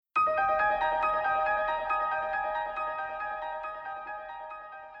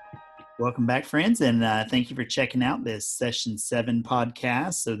Welcome back, friends, and thank you for checking out this Session 7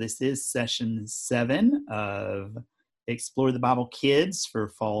 podcast. So this is Session 7 of Explore the Bible Kids for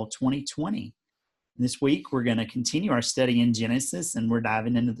Fall 2020. This week, we're going to continue our study in Genesis, and we're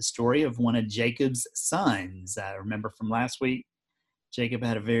diving into the story of one of Jacob's sons. Remember from last week, Jacob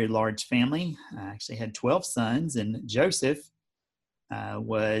had a very large family, actually had 12 sons, and Joseph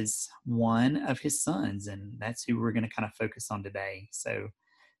was one of his sons, and that's who we're going to kind of focus on today. So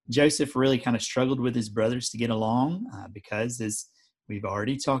Joseph really kind of struggled with his brothers to get along because, as we've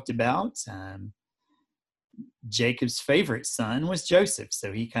already talked about, Jacob's favorite son was Joseph.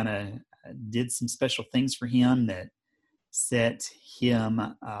 So he kind of did some special things for him that set him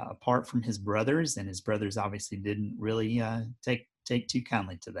apart from his brothers, and his brothers obviously didn't really take too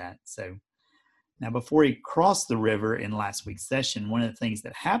kindly to that. So now, before he crossed the river in last week's session, one of the things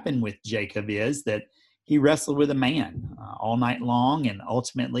that happened with Jacob is that he wrestled with a man all night long, and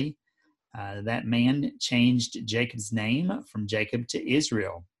ultimately that man changed Jacob's name from Jacob to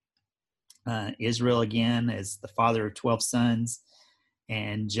Israel. Israel, again, is the father of 12 sons,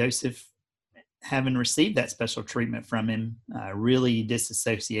 and Joseph, having received that special treatment from him, really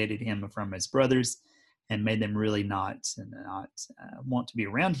disassociated him from his brothers and made them really not want to be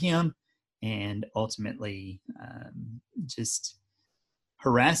around him, and ultimately just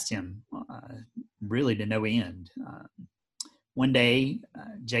harassed him really to no end. One day,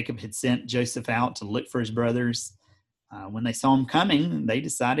 Jacob had sent Joseph out to look for his brothers. When they saw him coming, they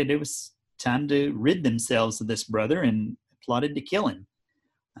decided it was time to rid themselves of this brother and plotted to kill him.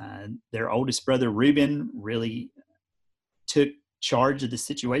 Their oldest brother, Reuben, really took charge of the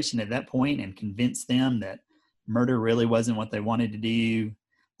situation at that point and convinced them that murder really wasn't what they wanted to do.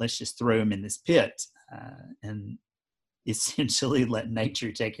 Let's just throw him in this pit and essentially let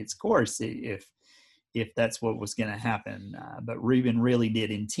nature take its course if that's what was going to happen. But Reuben really did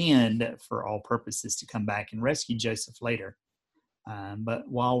intend for all purposes to come back and rescue Joseph later. But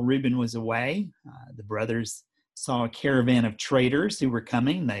while Reuben was away, the brothers saw a caravan of traders who were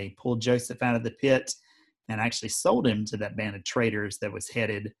coming. They pulled Joseph out of the pit and actually sold him to that band of traders that was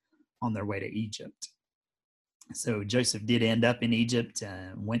headed on their way to Egypt. So Joseph did end up in Egypt,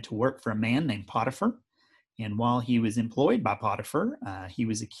 went to work for a man named Potiphar. And while he was employed by Potiphar, he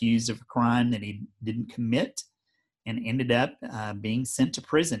was accused of a crime that he didn't commit and ended up being sent to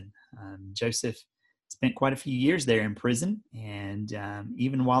prison. Joseph spent quite a few years there in prison. And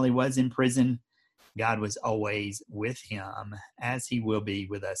even while he was in prison, God was always with him, as he will be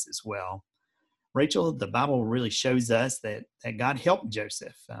with us as well. Rachel, the Bible really shows us that God helped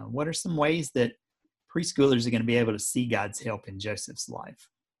Joseph. What are some ways that preschoolers are going to be able to see God's help in Joseph's life?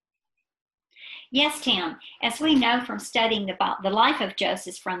 Yes, Tim. As we know from studying the life of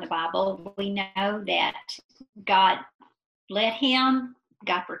Joseph from the Bible, we know that God led him,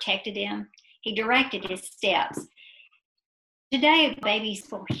 God protected him, he directed his steps. Today, babies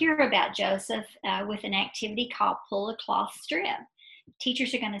will hear about Joseph with an activity called Pull a Cloth Strip.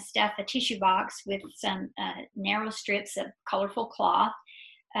 Teachers are going to stuff a tissue box with some narrow strips of colorful cloth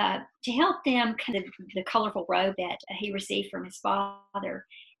to help them kind of the colorful robe that he received from his father.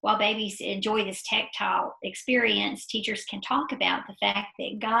 While babies enjoy this tactile experience, teachers can talk about the fact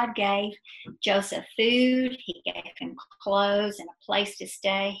that God gave Joseph food, he gave him clothes and a place to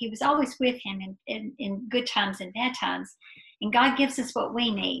stay. He was always with him in good times and bad times. And God gives us what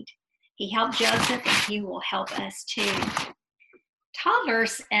we need. He helped Joseph, and he will help us too.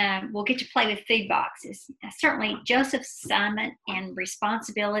 Toddlers will get to play with food boxes. Certainly, Joseph's assignment and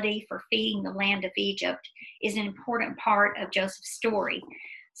responsibility for feeding the land of Egypt is an important part of Joseph's story.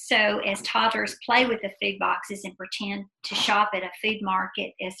 So as toddlers play with the food boxes and pretend to shop at a food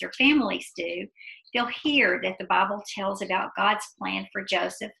market as their families do, they'll hear that the Bible tells about God's plan for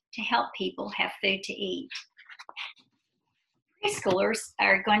Joseph to help people have food to eat. Preschoolers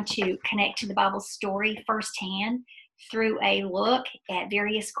are going to connect to the Bible story firsthand through a look at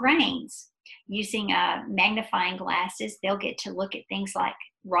various grains. Using magnifying glasses, they'll get to look at things like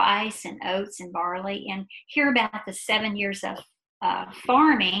rice and oats and barley and hear about the 7 years of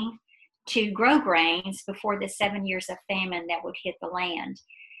farming to grow grains before the 7 years of famine that would hit the land.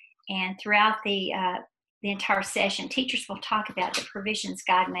 And throughout the entire session, teachers will talk about the provisions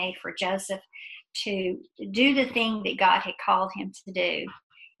God made for Joseph to do the thing that God had called him to do.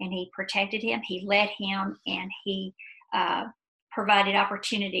 And he protected him, he led him, and he provided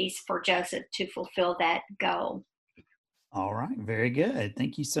opportunities for Joseph to fulfill that goal. All right, very good.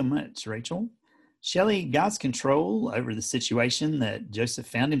 Thank you so much, Rachel. Shelley, God's control over the situation that Joseph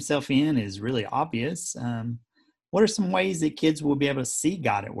found himself in is really obvious. What are some ways that kids will be able to see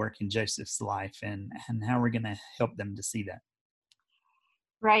God at work in Joseph's life, and how we're going to help them to see that?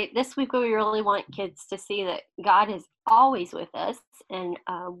 Right. This week, we really want kids to see that God is always with us. And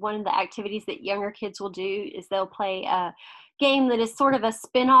one of the activities that younger kids will do is they'll play a game that is sort of a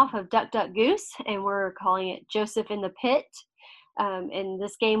spin-off of Duck, Duck, Goose, and we're calling it Joseph in the Pit. And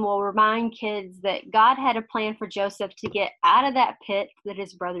this game will remind kids that God had a plan for Joseph to get out of that pit that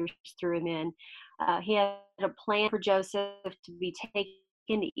his brothers threw him in. He had a plan for Joseph to be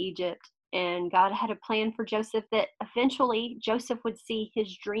taken to Egypt, and God had a plan for Joseph that eventually Joseph would see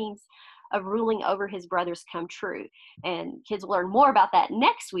his dreams of ruling over his brothers come true. And kids will learn more about that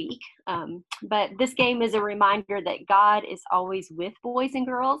next week. But this game is a reminder that God is always with boys and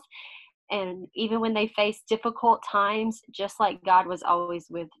girls. And even when they face difficult times, just like God was always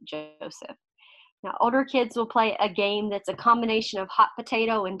with Joseph. Now, older kids will play a game that's a combination of hot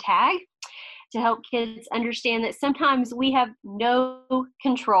potato and tag to help kids understand that sometimes we have no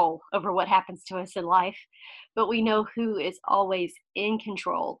control over what happens to us in life, but we know who is always in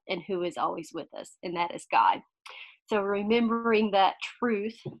control and who is always with us, and that is God. So remembering that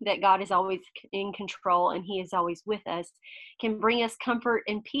truth that God is always in control and he is always with us can bring us comfort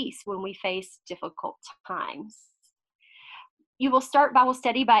and peace when we face difficult times. You will start Bible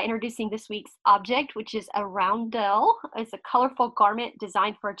study by introducing this week's object, which is a roundel. It's a colorful garment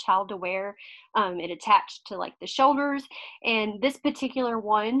designed for a child to wear. It attached to like the shoulders. And this particular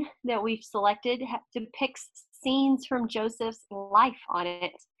one that we've selected depicts scenes from Joseph's life on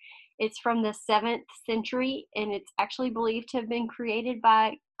it. It's from the 7th century, and it's actually believed to have been created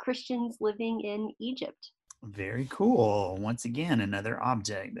by Christians living in Egypt. Very cool. Once again, another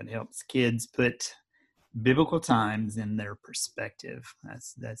object that helps kids put biblical times in their perspective.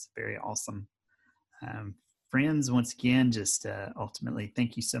 That's very awesome. Friends, once again, just ultimately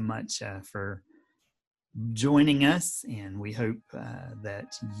thank you so much for joining us, and we hope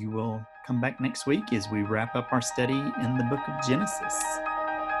that you will come back next week as we wrap up our study in the book of Genesis.